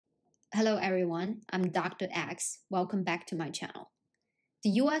Hello everyone, I'm Dr. X. Welcome back to my channel.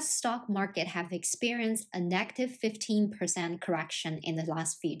 The US stock market have experienced a negative 15% correction in the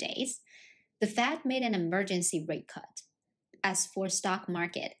last few days. The Fed made an emergency rate cut. As for stock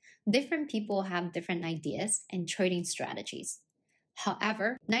market, different people have different ideas and trading strategies.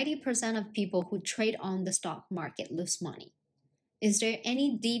 However, 90% of people who trade on the stock market lose money. Is there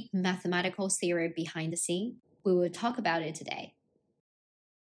any deep mathematical theory behind the scene? We will talk about it today.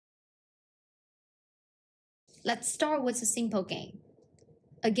 Let's start with a simple game.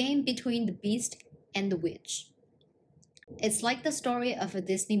 A game between the beast and the witch. It's like the story of a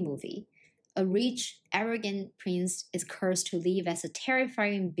Disney movie. A rich, arrogant prince is cursed to live as a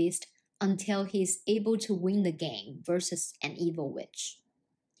terrifying beast until he is able to win the game versus an evil witch.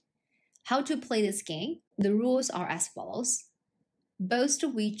 How to play this game? The rules are as follows. Both the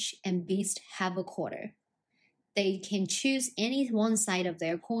witch and beast have a quarter. They can choose any one side of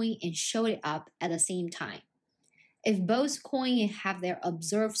their coin and show it up at the same time. If both coins have their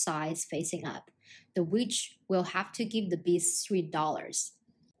observed sides facing up, the witch will have to give the beast $3.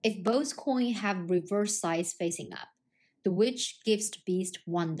 If both coins have reverse sides facing up, the witch gives the beast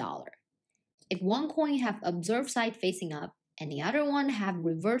 $1. If one coin have observed side facing up and the other one have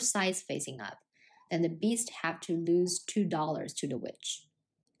reverse sides facing up, then the beast have to lose $2 to the witch.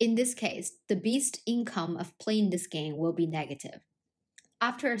 In this case, the beast's income of playing this game will be negative.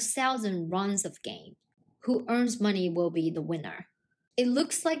 After 1,000 runs of game, who earns money will be the winner. It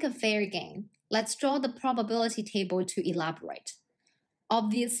looks like a fair game. Let's draw the probability table to elaborate.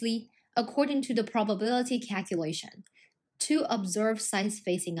 Obviously, according to the probability calculation, 2 observed sides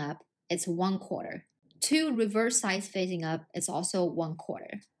facing up is 1/4. 2 reverse sides facing up is also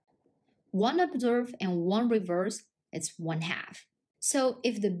 1/4. 1 observed and 1 reverse is 1/2. So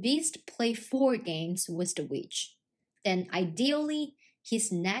if the beast play 4 games with the witch, then ideally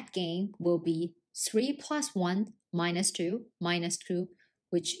his net gain will be 3 plus 1 minus 2 minus 2,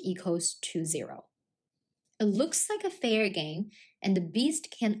 which equals to 0. It looks like a fair game, and the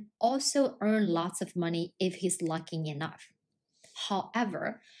beast can also earn lots of money if he's lucky enough.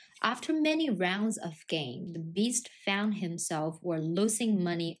 However, after many rounds of game, the beast found himself were losing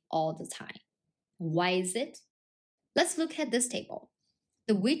money all the time. Why is it? Let's look at this table.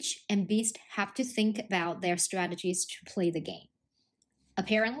 The witch and beast have to think about their strategies to play the game.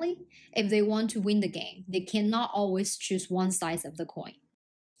 Apparently, if they want to win the game, they cannot always choose one side of the coin.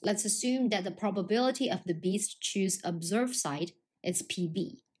 Let's assume that the probability of the beast choose observed side is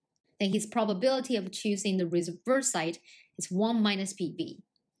PB. Then his probability of choosing the reverse side is 1 minus PB.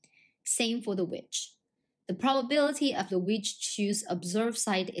 Same for the witch. The probability of the witch choose observed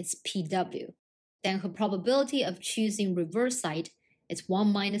side is PW. Then her probability of choosing reverse side is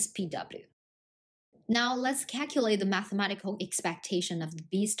 1 minus PW. Now let's calculate the mathematical expectation of the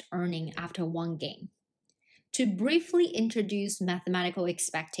beast earning after one game. To briefly introduce mathematical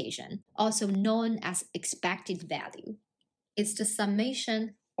expectation, also known as expected value, it's the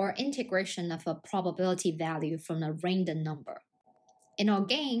summation or integration of a probability value from a random number. In our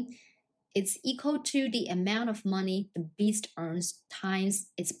game, it's equal to the amount of money the beast earns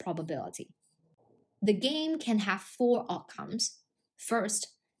times its probability. The game can have 4 outcomes.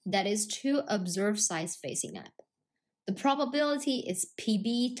 First, that is 2 observed sides facing up. The probability is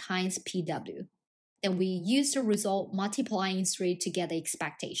PB times PW. Then we use the result multiplying 3 to get the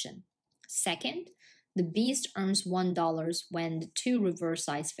expectation. Second, the beast earns $1 when the 2 reverse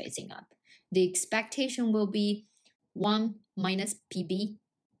sides facing up. The expectation will be 1 minus PB,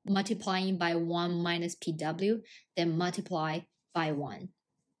 multiplying by 1 minus PW, then multiply by 1.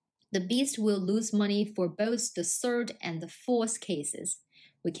 The beast will lose money for both the third and the fourth cases.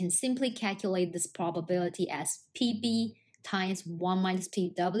 We can simply calculate this probability as PB times 1 minus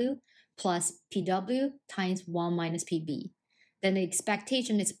PW plus PW times 1 minus PB. Then the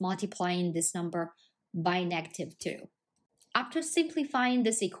expectation is multiplying this number by -2. After simplifying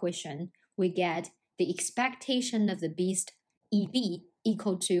this equation, we get the expectation of the beast EB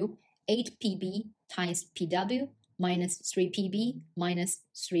equal to 8 PB times PW minus 3 PB minus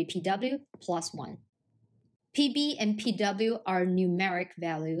 3 PW plus 1. PB and PW are numeric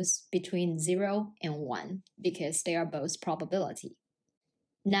values between 0 and 1 because they are both probability.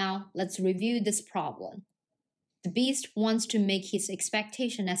 Now, let's review this problem. The beast wants to make his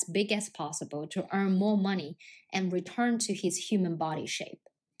expectation as big as possible to earn more money and return to his human body shape.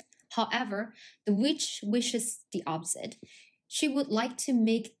 However, the witch wishes the opposite. She would like to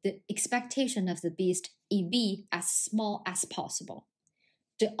make the expectation of the beast EB as small as possible.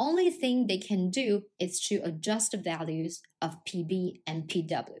 The only thing they can do is to adjust the values of PB and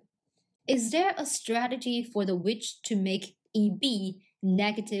PW. Is there a strategy for the witch to make EB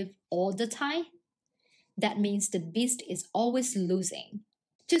negative all the time? That means the beast is always losing.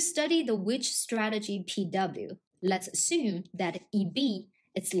 To study the witch strategy PW, let's assume that EB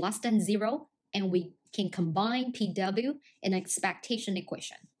is less than 0 and we can combine PW in an expectation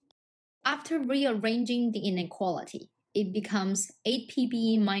equation. After rearranging the inequality, it becomes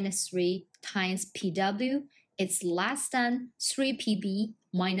 8PB minus 3 times PW is less than 3PB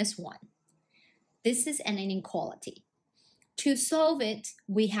minus 1. This is an inequality. To solve it,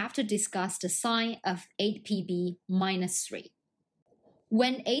 we have to discuss the sign of 8PB minus 3.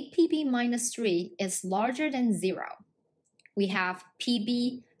 When 8PB minus 3 is larger than 0, we have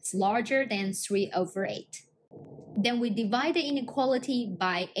PB is larger than 3 over 8. Then we divide the inequality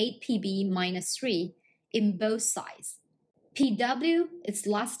by 8PB minus 3 in both sides. PW is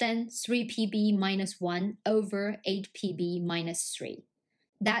less than 3PB minus 1 over 8PB minus 3.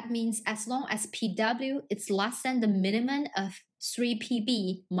 That means as long as PW is less than the minimum of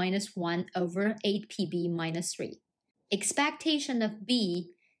 3PB minus 1 over 8PB minus 3. Expectation of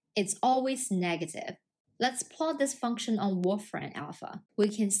B is always negative. Let's plot this function on Wolfram alpha. We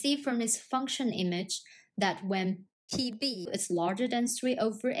can see from this function image that when PB is larger than 3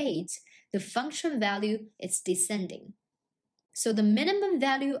 over 8, the function value is descending. So the minimum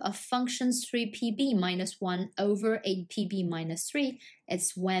value of function 3PB minus 1 over 8PB minus 3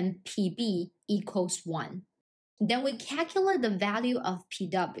 is when PB equals 1. Then we calculate the value of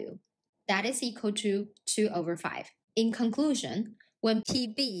PW. That is equal to 2 over 5. In conclusion, when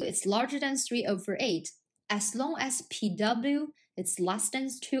PB is larger than 3 over 8, as long as PW is less than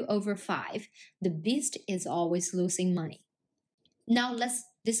 2 over 5, the beast is always losing money. Now let's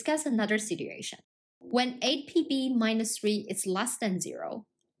discuss another situation. When 8PB minus 3 is less than 0,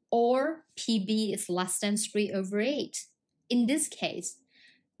 or PB is less than 3 over 8. In this case,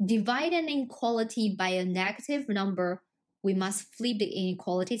 divide an inequality by a negative number, we must flip the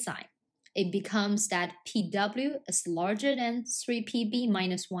inequality sign. It becomes that PW is larger than 3PB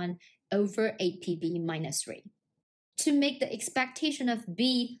minus 1 over 8PB minus 3. To make the expectation of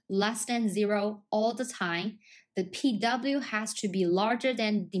B less than 0 all the time, the PW has to be larger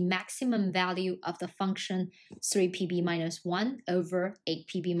than the maximum value of the function 3PB minus 1 over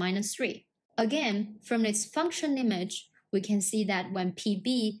 8PB minus 3. Again, from this function image, we can see that when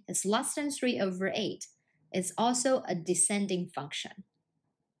PB is less than 3 over 8, it's also a descending function.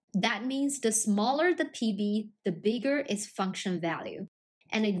 That means the smaller the PB, the bigger its function value,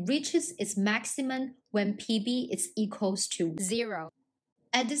 and it reaches its maximum when PB is equals to 0.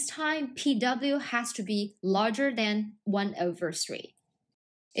 At this time, PW has to be larger than 1 over 3.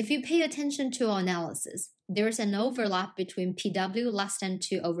 If you pay attention to our analysis, there is an overlap between PW less than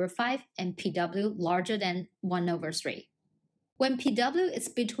 2 over 5 and PW larger than 1 over 3. When PW is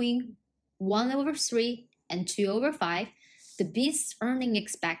between 1 over 3 and 2 over 5, the beast's earning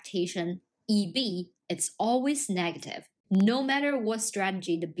expectation, EB, is always negative, no matter what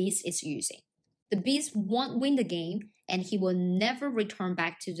strategy the beast is using. The beast won't win the game, and he will never return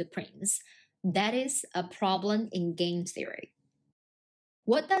back to the prince. That is a problem in game theory.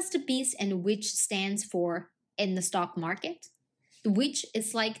 What does the beast and witch stands for in the stock market? The witch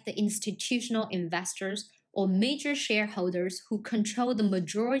is like the institutional investors or major shareholders who control the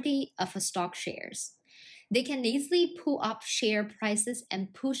majority of a stock shares. They can easily pull up share prices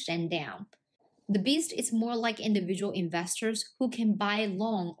and push them down. The beast is more like individual investors who can buy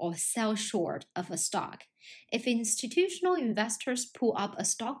long or sell short of a stock. If institutional investors pull up a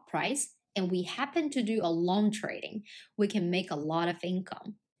stock price and we happen to do a long trading, we can make a lot of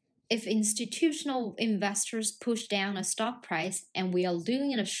income. If institutional investors push down a stock price and we are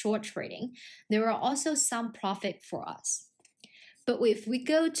doing a short trading, there are also some profit for us. But if we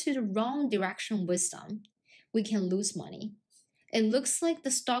go to the wrong direction with them, we can lose money. It looks like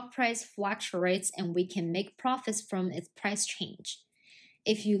the stock price fluctuates and we can make profits from its price change.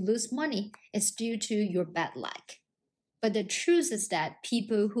 If you lose money, it's due to your bad luck. But the truth is that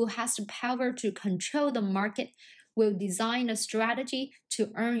people who has the power to control the market will design a strategy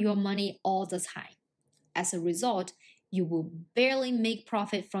to earn your money all the time. As a result, you will barely make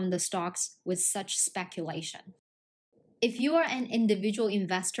profit from the stocks with such speculation. If you are an individual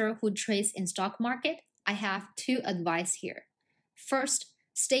investor who trades in stock market, I have 2 advice here. First,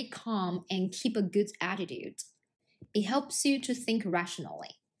 stay calm and keep a good attitude. It helps you to think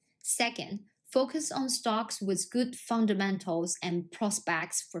rationally. Second, focus on stocks with good fundamentals and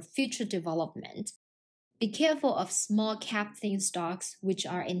prospects for future development. Be careful of small cap thin stocks which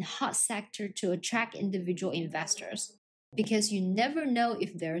are in hot sector to attract individual investors, because you never know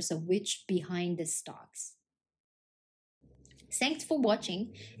if there is a witch behind the stocks. Thanks for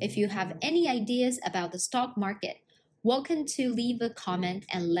watching. If you have any ideas about the stock market Welcome to leave a comment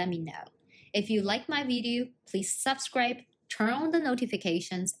and let me know. If you like my video, please subscribe, turn on the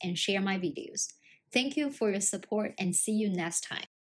notifications, and share my videos. Thank you for your support and see you next time.